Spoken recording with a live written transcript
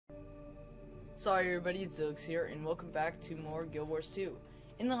Sorry everybody, it's Xilicks here, and welcome back to more Guild Wars 2.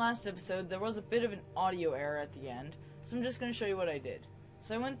 In the last episode, there was a bit of an audio error at the end, so I'm just going to show you what I did.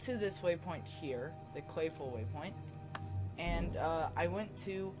 So I went to this waypoint here, the Claypool waypoint, and I went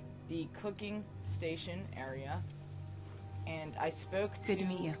to the cooking station area, and I spoke to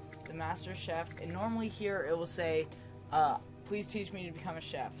the master chef, and normally here it will say, please teach me to become a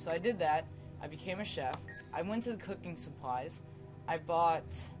chef. So I did that, I became a chef, I went to the cooking supplies, I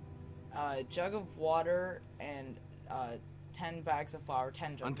bought a jug of water and 10 bags of flour,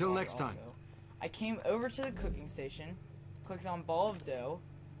 10 jugs Until of water next time. also. I came over to the cooking station, clicked on ball of dough,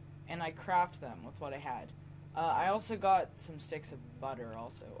 and I craft them with what I had. I also got some sticks of butter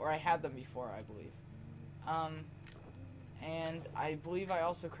also, or I had them before, I believe. And I believe I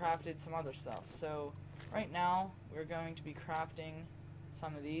also crafted some other stuff. So right now we're going to be crafting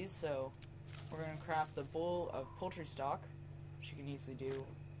some of these. So we're going to craft the bowl of poultry stock, which you can easily do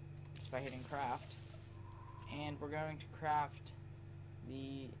just by hitting craft. And we're going to craft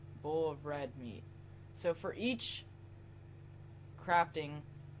the bowl of red meat. So for each crafting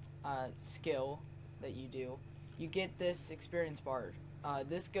skill that you do, you get this experience bar.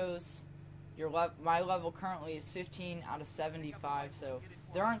 This goes, my level currently is 15 out of 75, so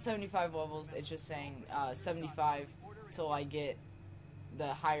there aren't 75 levels, it's just saying 75 till I get the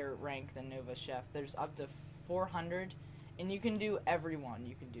higher rank than Nova Chef. There's up to 400, and you can do every one.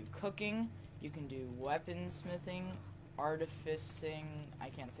 You can do cooking, you can do weaponsmithing, artificing, I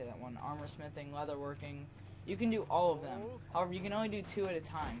can't say that one, armor smithing, leatherworking. You can do all of them. However, you can only do 2 at a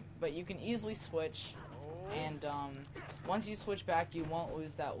time, but you can easily switch, and once you switch back, you won't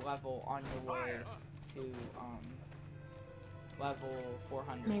lose that level on your way to level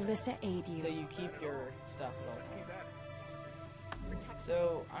 400. May Lissa aid you. So you keep your stuff at all times.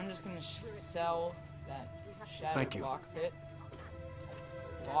 So I'm just gonna sell that shattered block pit.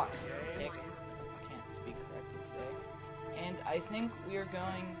 Block pick. I can't speak correctly today. And I think we are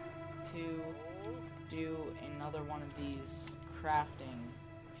going to do another one of these crafting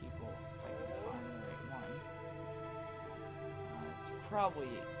people, if I can find the right one. It's probably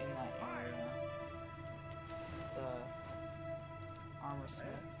in that area. The armor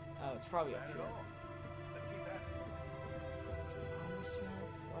smith. Oh, it's probably up here. Armor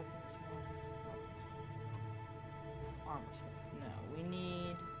smith, weaponsmith, armor smith. No, we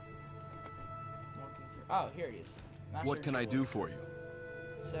need. Oh, here it is. Master What can I do for you?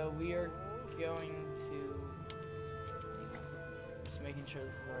 So we are going to. Just making sure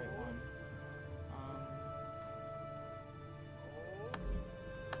this is the right one.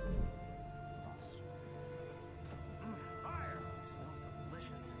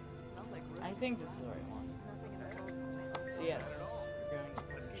 I think this is the right one. So yes, we're going to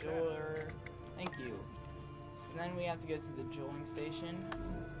the jeweler. Thank you. So then we have to go to the jeweling station.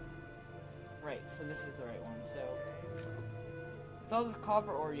 Right, so this is the right one. So with all this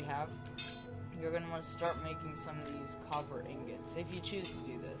copper ore you have, you're going to want to start making some of these copper ingots. If you choose to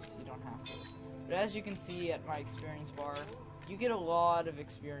do this, you don't have to. But as you can see at my experience bar, you get a lot of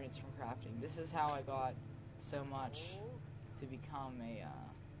experience from crafting. This is how I got so much to become a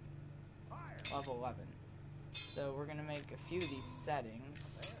level 11. So we're going to make a few of these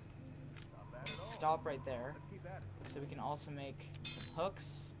settings. Stop right there. So we can also make some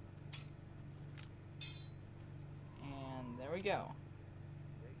hooks. And there we go.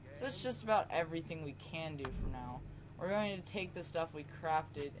 So that's just about everything we can do for now. We're going to take the stuff we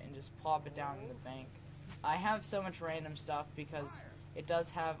crafted and just plop it down in the bank. I have so much random stuff because it does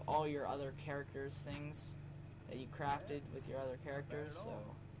have all your other characters' things that you crafted with your other characters,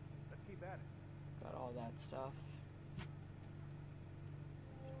 so got all that stuff. Put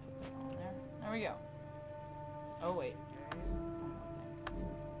that on there. There we go. Oh wait.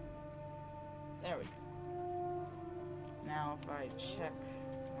 There we go. Now if I check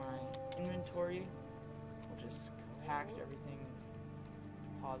my inventory, we'll just compact everything,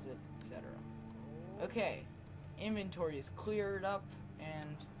 deposit, etc. Okay, inventory is cleared up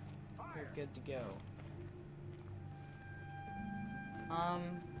and we're good to go.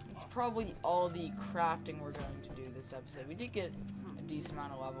 It's probably all the crafting we're going to do this episode. We did get a decent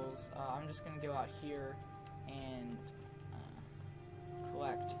amount of levels. I'm just going to go out here and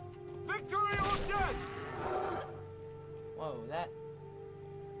collect. Victory or death! Whoa, that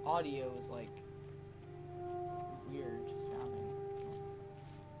audio is like weird sounding.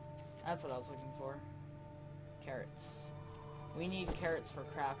 That's what I was looking for. Carrots. We need carrots for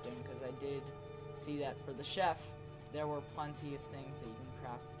crafting because I did see that for the chef there were plenty of things that you can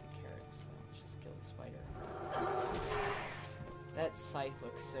craft with the carrots. So let's just kill the spider. That scythe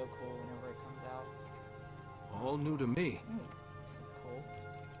looks so cool whenever it comes out. All new to me. This is cool.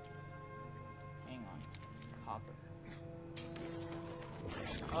 copper.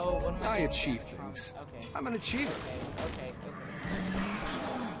 Oh, what am I I getting achieve damage from? things. Okay. I'm an achiever. Okay.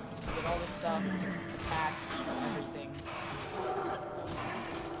 Get all this stuff, attack, everything.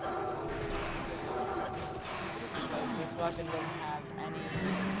 Because this weapon doesn't have any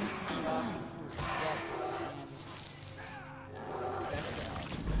stuff yet,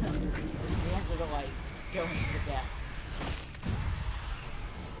 and that's the answer to life, going to death.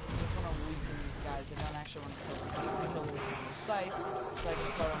 I just want to weaken these guys. I don't actually want to kill them. I want to kill them with the scythe, so I can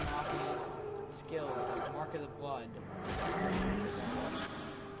start unlocking skills like Mark of the Blood.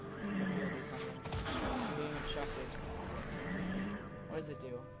 What does it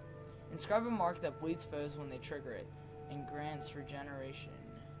do? Inscribe a mark that bleeds foes when they trigger it, and grants regeneration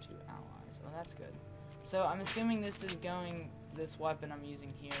to allies. Oh, that's good. So I'm assuming this weapon I'm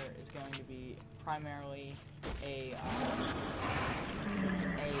using here is going to be primarily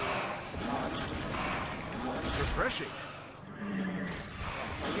Refreshing. Yeah,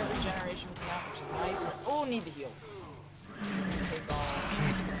 so I get regeneration from that, which is nice. Oh, need to heal. Take all.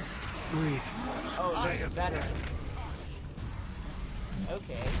 Can't breathe. Oh, this is better.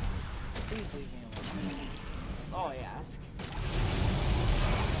 Okay. Please leave me alone. Oh, I ask.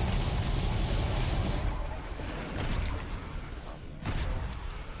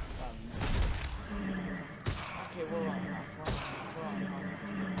 Okay, we're on health. We're on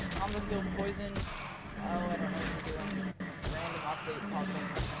health. Combo field poison. Oh, I don't know what to do. Random update popped on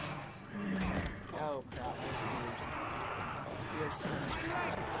the screen. Oh, crap. We're screwed.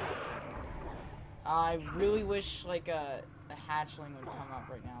 I really wish, like, a hatchling would come up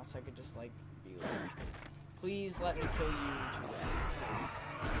right now so I could just, like, be like, please let me kill you 2 ways.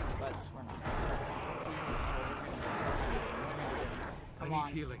 But we're not. Come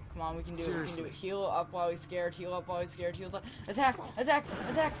on. Healing. Come on, we can do Seriously. it. We can do it. Heal up while he's scared. Heal up while he's scared. Heal up. Attack! Attack!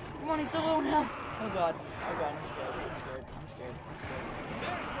 Attack! Come on, he's still low in health. Oh god. Oh god, I'm scared. I'm scared. I'm scared. I'm scared.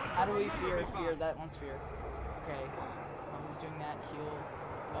 How do we fear? Fear. That one's fear. Okay. He's doing that. Heal.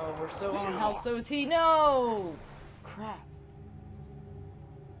 Oh, we're so low in health. So is he. No! Crap.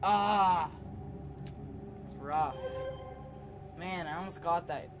 Ah! It's rough. Man, I almost got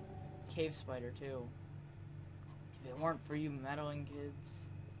that cave spider too. If it weren't for you meddling kids.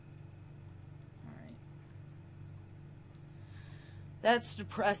 Alright. That's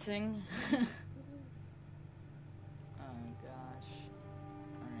depressing. Oh gosh.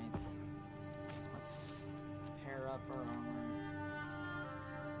 Alright. Let's pair up our armor.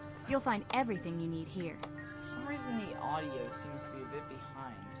 You'll find everything you need here. For some reason the audio seems to be a bit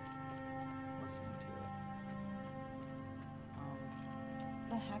behind listening to it. What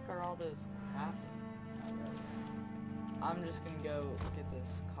the heck are all those crafting? I'm just gonna go get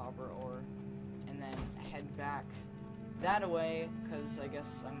this copper ore and then head back that way, because I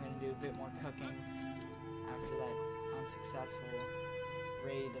guess I'm gonna do a bit more cooking after that unsuccessful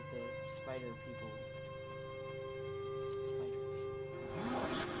raid of the spider people.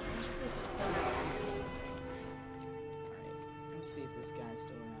 Just a spider people. Alright, let's see if this guy's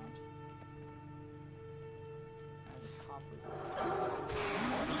still around. The copper's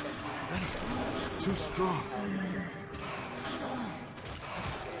Too strong.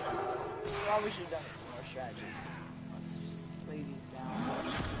 Probably should have done some more strategy. Let's just lay these down.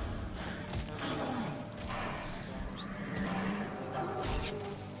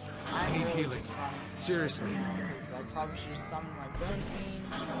 I need healing. Seriously. Because I probably should have summoned my Bone Fiend,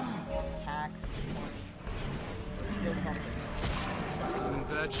 attack, or kill something. In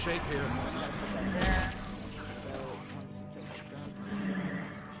bad shape here. Just gotta put that there. So once you kill my Bone Fiend.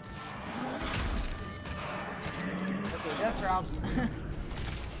 Okay, that's Ralph.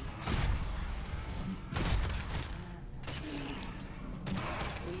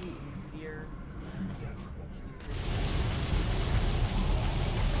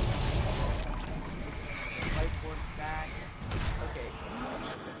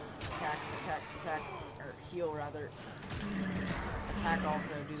 Heal rather. Attack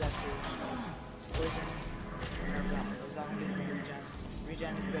also, do that too. Poison. Whatever that one goes. That one gives me regen.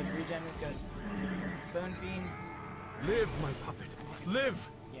 Regen is good. Regen is good. Bone Fiend. Live, my puppet. Live!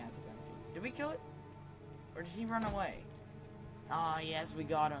 Yeah, it's a Bone Fiend. Did we kill it? Or did he run away? Ah, yes, we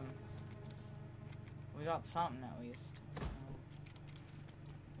got him. We got something at least.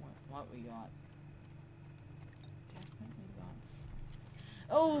 What we got? Definitely got something.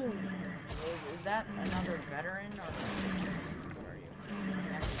 Oh! Is that another veteran, or just, what are you?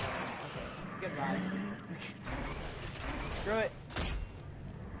 That's a veteran. Okay, goodbye. Screw it.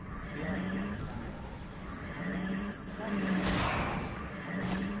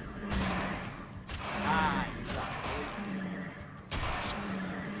 Ah, you got poison.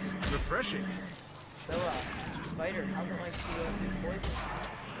 Refreshing. So, Mr. Spider, how's it like to be poisoned?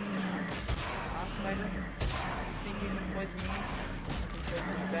 Spider? You think you can poison me? I can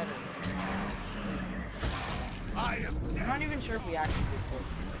poison you better. I'm not even sure if we actually did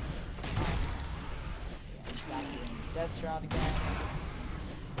poison you. Yeah, exactly. Death Shroud again. Just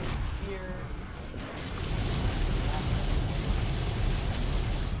here.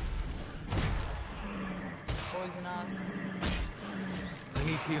 Poison us. I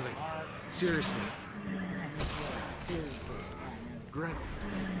need healing. Seriously. I need healing. Seriously. Grant,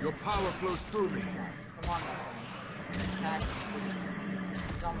 your power flows through me. Come on, my friend. Attack, please.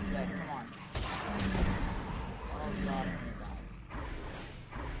 He's almost dead. Come on. Oh god, I'm gonna die.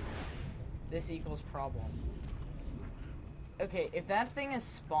 This equals problem. Okay, if that thing is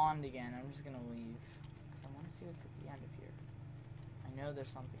spawned again, I'm just gonna leave. Because I want to see what's at the end of here. I know there's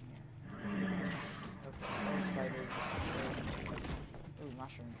something here. Okay, no spiders. Ooh,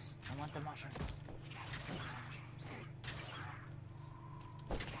 mushrooms. I want the mushrooms.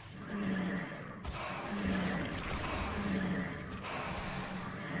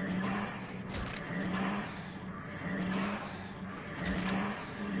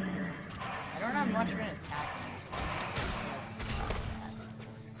 I don't have much of an attack.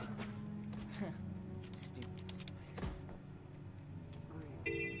 Stupid spider.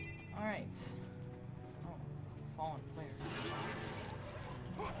 Alright. Oh, fallen player.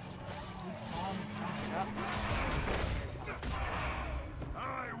 Fallen up. I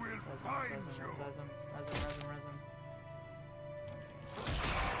will find you. Resin.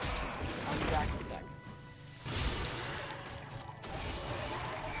 I'll be back in a sec.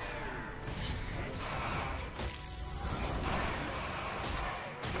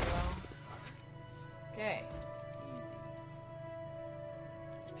 Okay. Easy.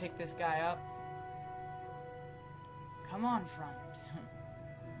 Let's pick this guy up. Come on, friend.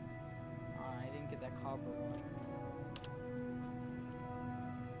 Oh, I didn't get that copper one.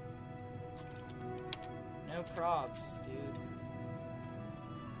 No probs, dude.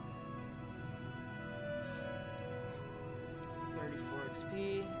 XP.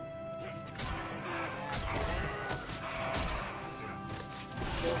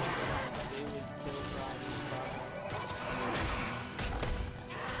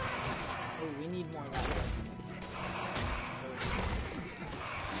 Oh, we need more of that.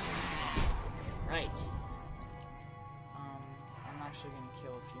 Right. I'm actually gonna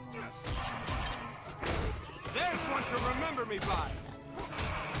kill a few more of these. There's one to remember me by.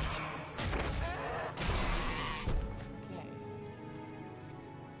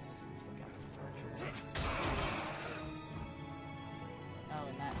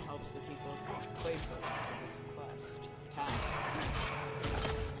 The people play for this quest task.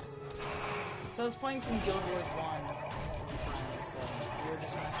 So I was playing some Guild Wars 1 with some friends, so we were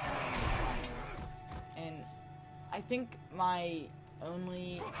just messing around. And I think my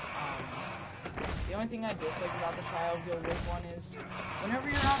only, the only thing I dislike about the trial of Guild Wars 1 is whenever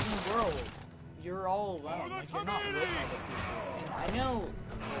you're out in the world, you're all alone. Like, you're not with other people. And I know,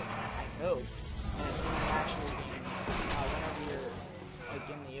 well, I hope that in the actual game, whenever you're like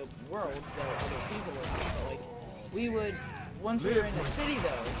in the open world, there are other people around, but like, we would, once we were in the city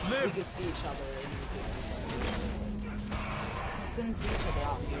though, we could see each other and we couldn't see each other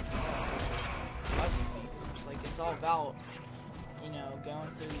out in the open world, which was bugging me. Like, it's all about, you know, going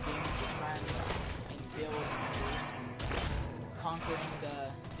through the game with your friends and guild members and conquering the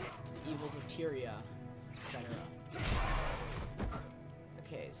evils of Tyria, etc.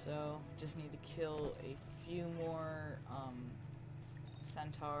 Okay, so just need to kill a few more,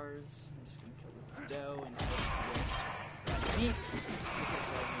 centaurs. I'm just gonna kill this doe and get meat because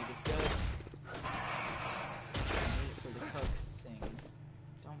red meat is good. Need it for the coaxing.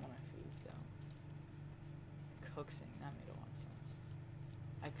 Don't want to food though. Coaxing, that made a lot of sense.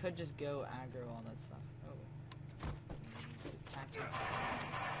 I could just go aggro all that stuff. Oh, attacking stuff.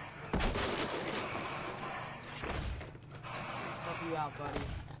 Help you out, buddy.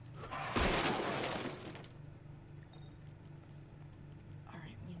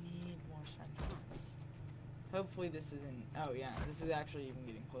 Hopefully this isn't... Oh yeah, this is actually even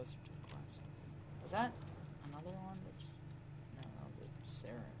getting closer to the quest. Was that another one that just... No, that was a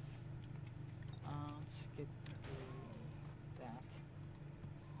seraph. Let's get through that.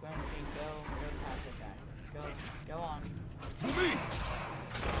 Go, King, go. Go attack that guy. Go on. You're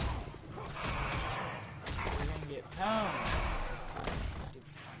gonna get pwned.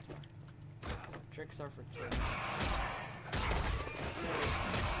 Stupid centaur. Tricks are for kids.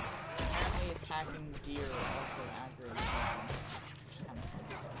 Attacking deer also aggroed something. Which is kind of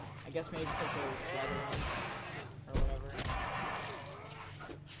funny. I guess maybe because there was blood around or whatever.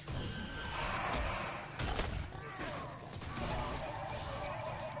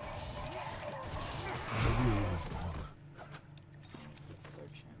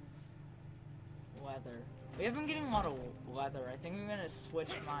 We have been getting a lot of leather. I think I'm gonna switch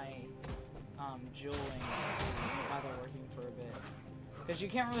my jeweling to leatherworking for a bit. Because you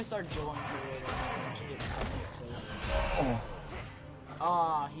can't really start jeweling till later once you get so.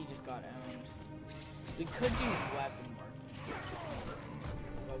 Ah, he just got owned. We could do weapon working,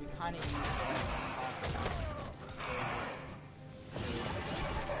 but we kind of use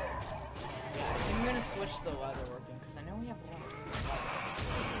yeah, I think I'm gonna switch to the leatherworking because I know we have a lot of leather.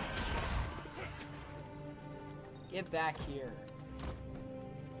 Get back here.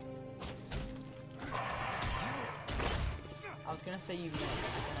 I was gonna say you missed,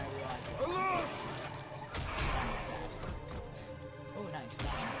 but then I realized it. Kinda sad. Oh, nice.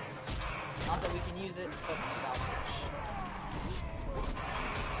 Nice. Not that we can use it, but salvage.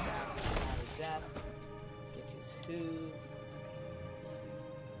 Grab him out of death. Get to his hoof.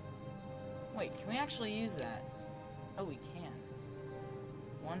 Wait, can we actually use that? Oh, we can.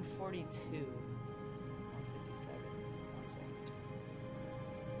 142. 157. 172.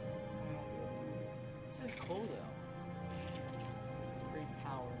 This is cool, though.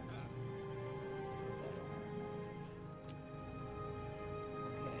 Power.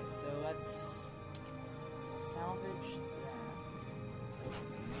 Okay, so let's salvage that.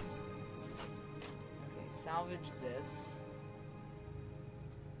 Okay, salvage this.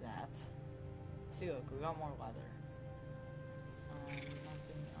 That. See, look, we got more leather.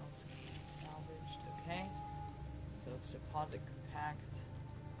 Nothing else can be salvaged. Okay. So let's deposit compact.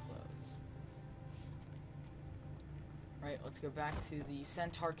 Right, let's go back to the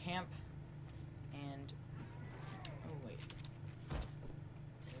Centaur camp, and, oh wait,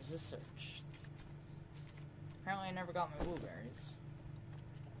 there's a search. Apparently I never got my blueberries.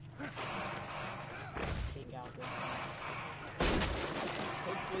 Let's take out this one.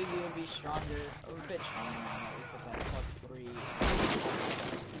 Hopefully we will be stronger, a bit stronger now that we put that +3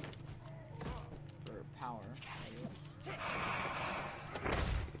 for power, I guess.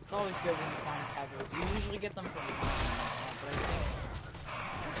 It's always good when you find pebbles. You usually get them from but I think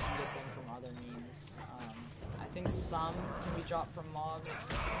you can get them from other means. I think some can be dropped from mobs,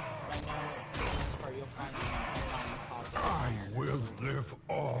 but I know for the most part you'll find them I will live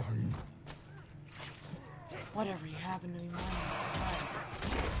on. Whatever you happen to be mining.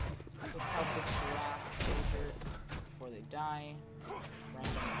 Let's help this last soldier before they die.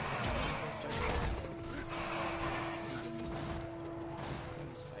 Random start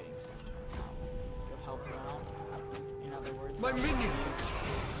he's fighting someone. Go help him out. In other words, my minion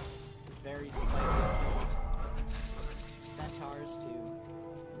is very slightly killed centaurs to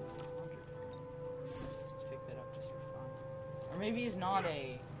 100. Let's pick that up just for fun. Or maybe he's not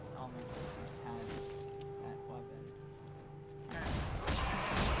a elementalist, he just has that weapon.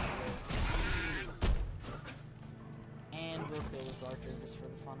 And we'll kill this archer just for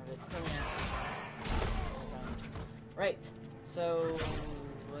the fun of it. Come here. Right. So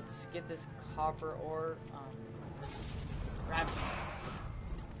let's get this copper ore. Rabbit.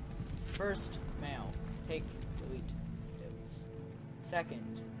 First, male. Take, delete, those.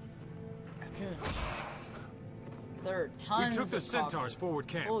 Second, raccoons. Third, tons We took the of centaurs copper. forward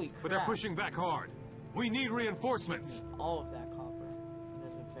camp, Holy but they're crap. pushing back hard. We need reinforcements. All of that copper.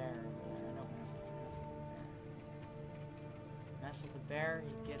 There's a bear over there. I don't want to mess with the bear. Mess with the bear,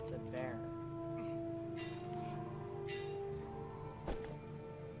 you get the bear.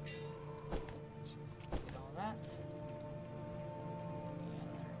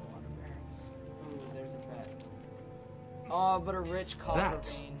 Oh, but a rich copper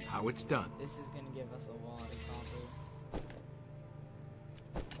That's vein. how it's done. This is gonna give us a lot of copper.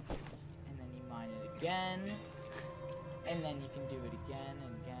 And then you mine it again. And then you can do it again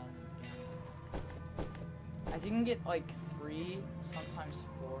and again and again. I think you can get like 3, sometimes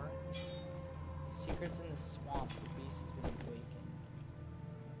 4. Secrets in the swamp. The beast has been awakened.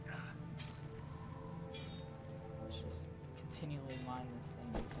 Let's just continually mine this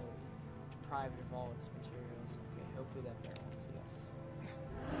thing until we deprive it of all its materials. Hopefully that bear won't see us.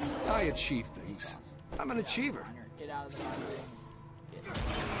 I achieve things. I'm an achiever. Get out of the mine. Get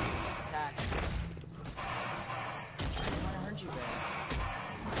attacked. I don't want to hurt you, bear.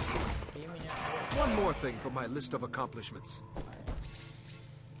 Give me no. One more thing from my list of accomplishments. Alright.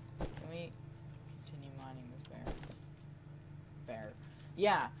 Can we continue mining this bear? Bear.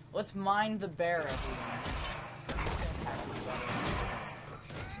 Yeah, let's mine the bear, everyone.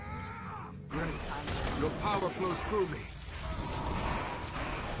 Great. Your power flows through me.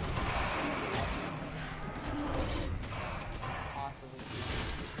 Possibly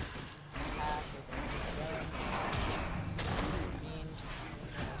attack with a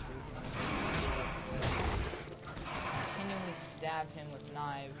continually stab him with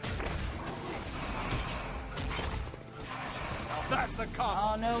knives. That's a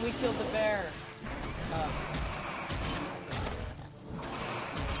cop. Oh no, we killed the bear. We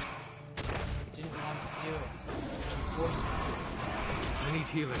didn't want to do it. We forced me to. I need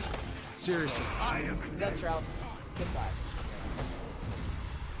healing. Seriously. I am That's Ralph. Goodbye.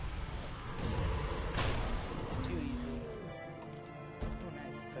 Too easy. Oh,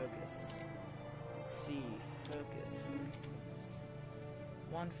 nice focus. Let's see. Focus.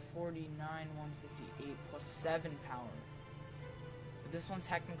 149, 158 plus 7 power. But this one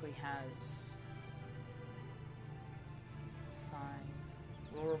technically has 5.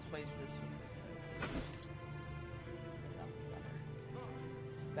 We'll replace this with the focus. That'll be better.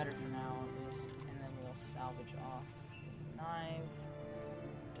 Better for now, at least. And then we'll salvage off the knife.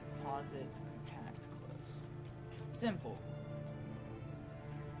 Deposit, compact, close. Simple.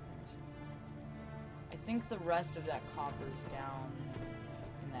 I think the rest of that copper's down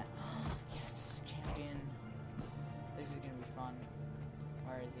in that. Yes, champion. This is gonna be fun.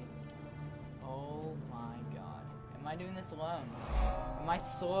 Where is he? Oh my god. Am I doing this alone? Am I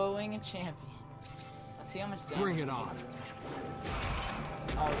soloing a champion? Let's see how much damage. Bring it we on. can do.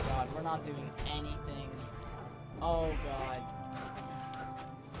 Oh god, we're not doing anything. Oh god.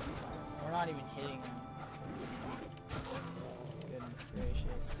 We're not even hitting him. Goodness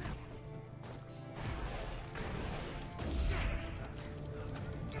gracious.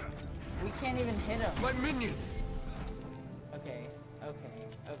 We can't even hit him. My minion.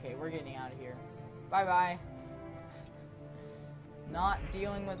 Okay, we're getting out of here. Bye-bye. Not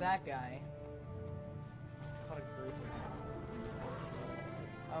dealing with that guy. It's called a group.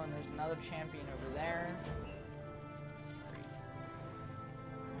 Oh, and there's another champion over there. Great.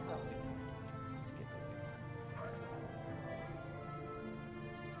 What's that waypoint? Let's get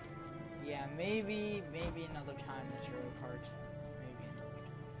there. Yeah, maybe another time this road part. Maybe another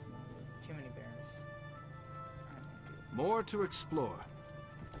time. Too many bears. I don't want to do it. More to explore.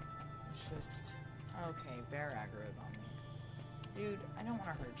 It's just... Okay, bear aggroed on me. Dude, I don't want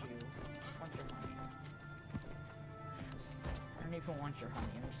to hurt you. I just want your honey. I don't even want your honey.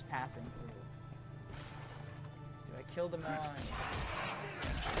 I'm just passing through. Do I kill them all?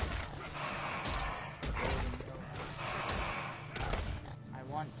 I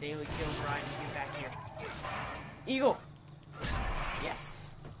want daily kills, Ryan. Get back here. Eagle!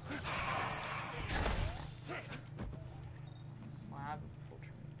 Yes! Slab of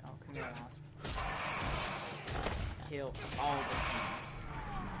poultry. Oh, come here, wasp. Kill all the things.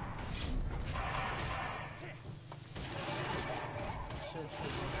 Should have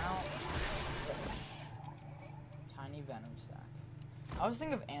taken him out. Tiny venom sack. I always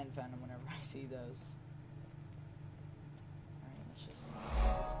think of ant venom whenever I see those. Alright, let's just see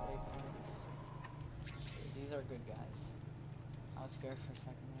these waypoints. Okay, these are good guys. I was scared for a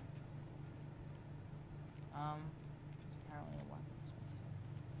second there. It's apparently a weapon.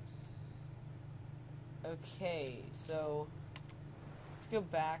 Okay, so let's go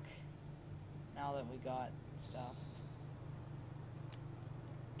back now that we got stuff.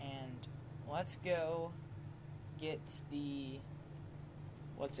 And let's go get the,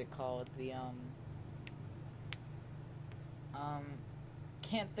 what's it called? The,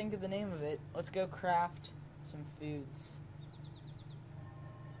 can't think of the name of it. Let's go craft some foods.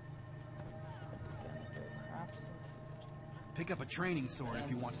 Gonna go craft some food. Pick up a training sword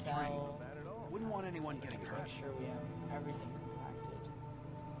if you want to train. Wouldn't want anyone getting hurt. Make sure we have everything compacted.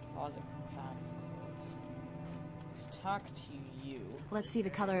 Deposit compact. Let's talk to you. Let's see the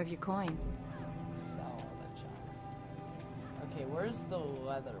color of your coin. Sell all that junk. Okay, where's the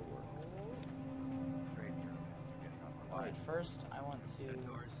leather work? Alright, first I want to... No, I don't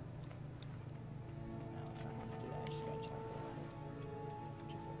want to do that. I just gotta check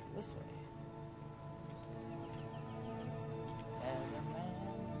it. This way.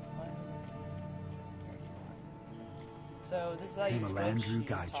 So this is how you switch. Andrew You just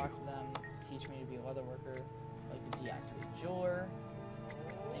guide talk you. to them, teach me to be a leather worker, like the deactivate jeweler.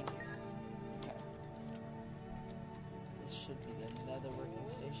 Thank you. Okay. This should be the leather working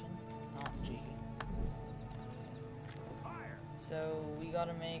station, not G. So we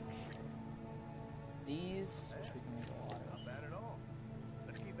gotta make these, which we can make a lot of. Not bad at all.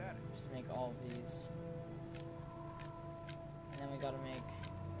 Let's keep at it. Just make all of these. And then we gotta make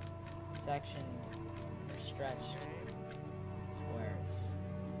section or stretched squares.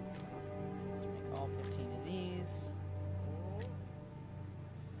 So let's make all 15 of these.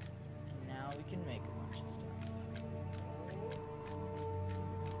 And now we can make a bunch of stuff.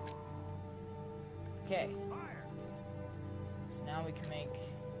 Okay. So now we can make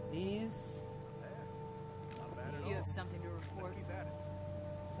these. Not bad at You all. have something to report? Keep at it.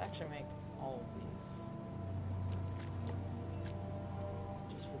 Let's actually make all of these.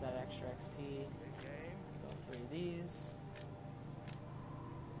 XP. Go 3 of these.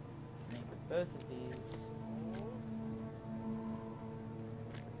 Make both of these.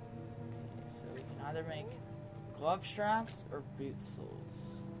 Okay, so we can either make glove straps or boot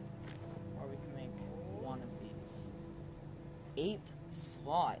soles. Or we can make one of these. 8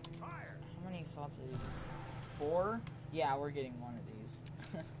 slot. How many slots are these? 4? Yeah, we're getting one of these.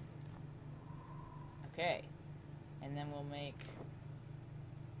 Okay. And then we'll make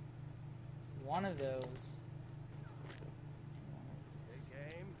one of those.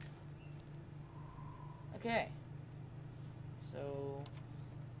 Okay. So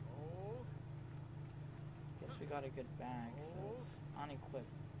guess we got a good bag, so let's unequip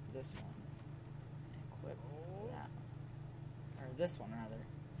this one. Equip that. Or this one rather.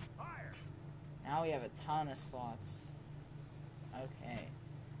 Now we have a ton of slots. Okay.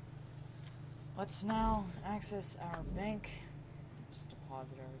 Let's now access our bank. Just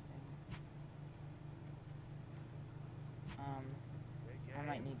deposit everything. I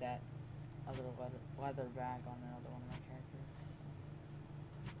might need that other leather bag on another one of my characters.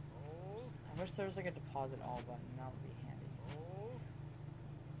 I wish there was like a deposit all button. That would be handy.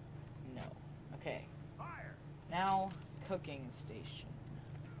 No. Okay. Now, cooking station.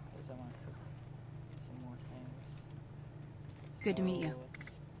 Because I want to cook some more things. Good to meet you.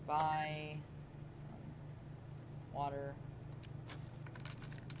 Let's buy some water,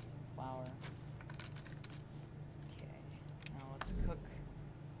 flour. Okay. Now let's cook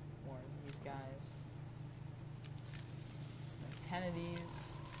more of these guys. Make 10 of these.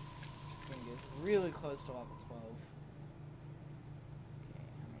 It's going to get really close to level 12. Okay,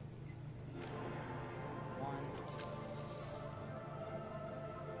 how many of these can we make? 1.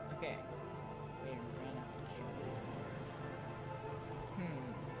 Okay. We ran out of carrots.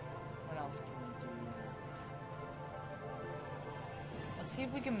 What else can we do? Let's see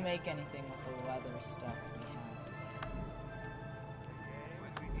if we can make anything with the leather stuff we have.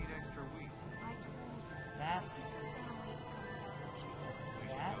 We need extra wheat. That. We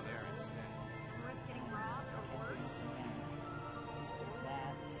should That. go there instead. Can't do anything there.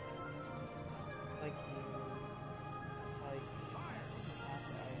 That. Looks like you. Looks like half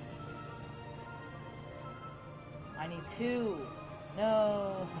the items. I need 2.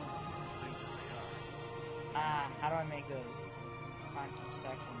 No. How do I make those? Find some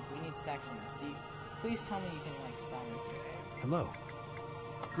sections. We need sections. Please tell me you can like sell me some stuff. Hello.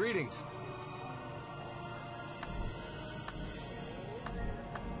 Greetings.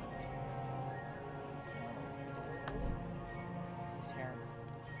 This is terrible.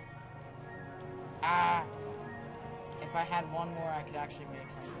 If I had one more, I could actually make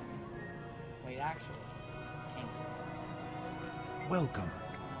something. Wait, actually. Hang on. Welcome.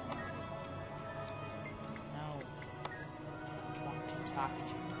 No. I don't want to talk to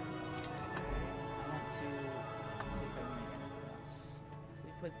you. I want to see if I can make anything else. If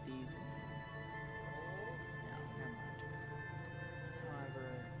we put these in here. No, never mind. However,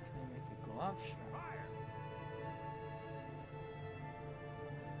 can we make a glove strap?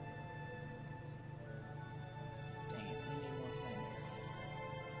 Dang it, we need more things.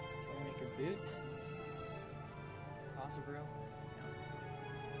 Can we make a boot? Possibly? No.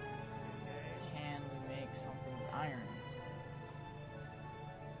 Can we make something with iron?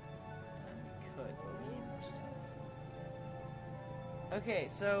 And we could, but we need more stuff. Okay,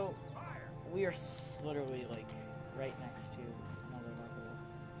 so we are literally like right next to another level.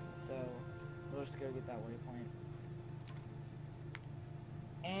 So we'll just go get that waypoint.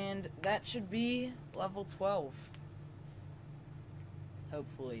 And that should be level 12.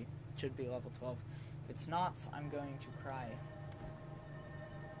 Hopefully, it should be level 12. If it's not, I'm going to cry.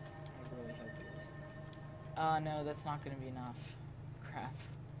 I really hope it is. No, that's not going to be enough. Crap.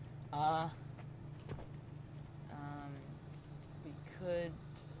 We could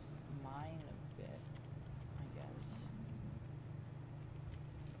mine a bit, I guess.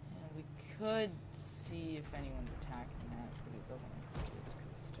 And we could see if anyone's attacking that, but it doesn't look like it is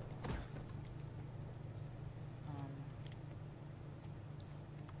because it's still on.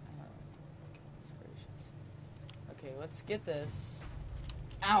 Goodness gracious. Okay, let's get this.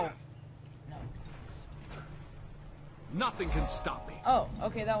 Ow! No. Nothing can stop me. Oh,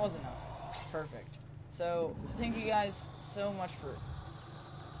 okay, that was enough. Perfect. So, thank you guys so much for...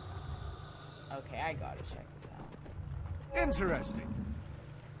 Okay, I gotta check this out. Interesting.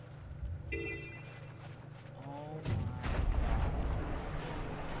 Oh my god.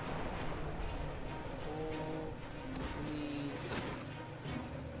 Holy...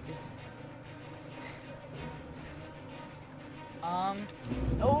 Is...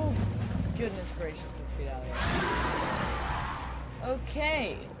 Oh, goodness gracious, let's get out of here.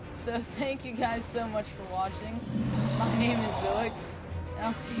 Okay. So thank you guys so much for watching. My name is Xilicks, and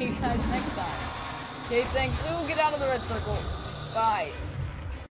I'll see you guys next time. Okay, thanks. Ooh, get out of the red circle. Bye.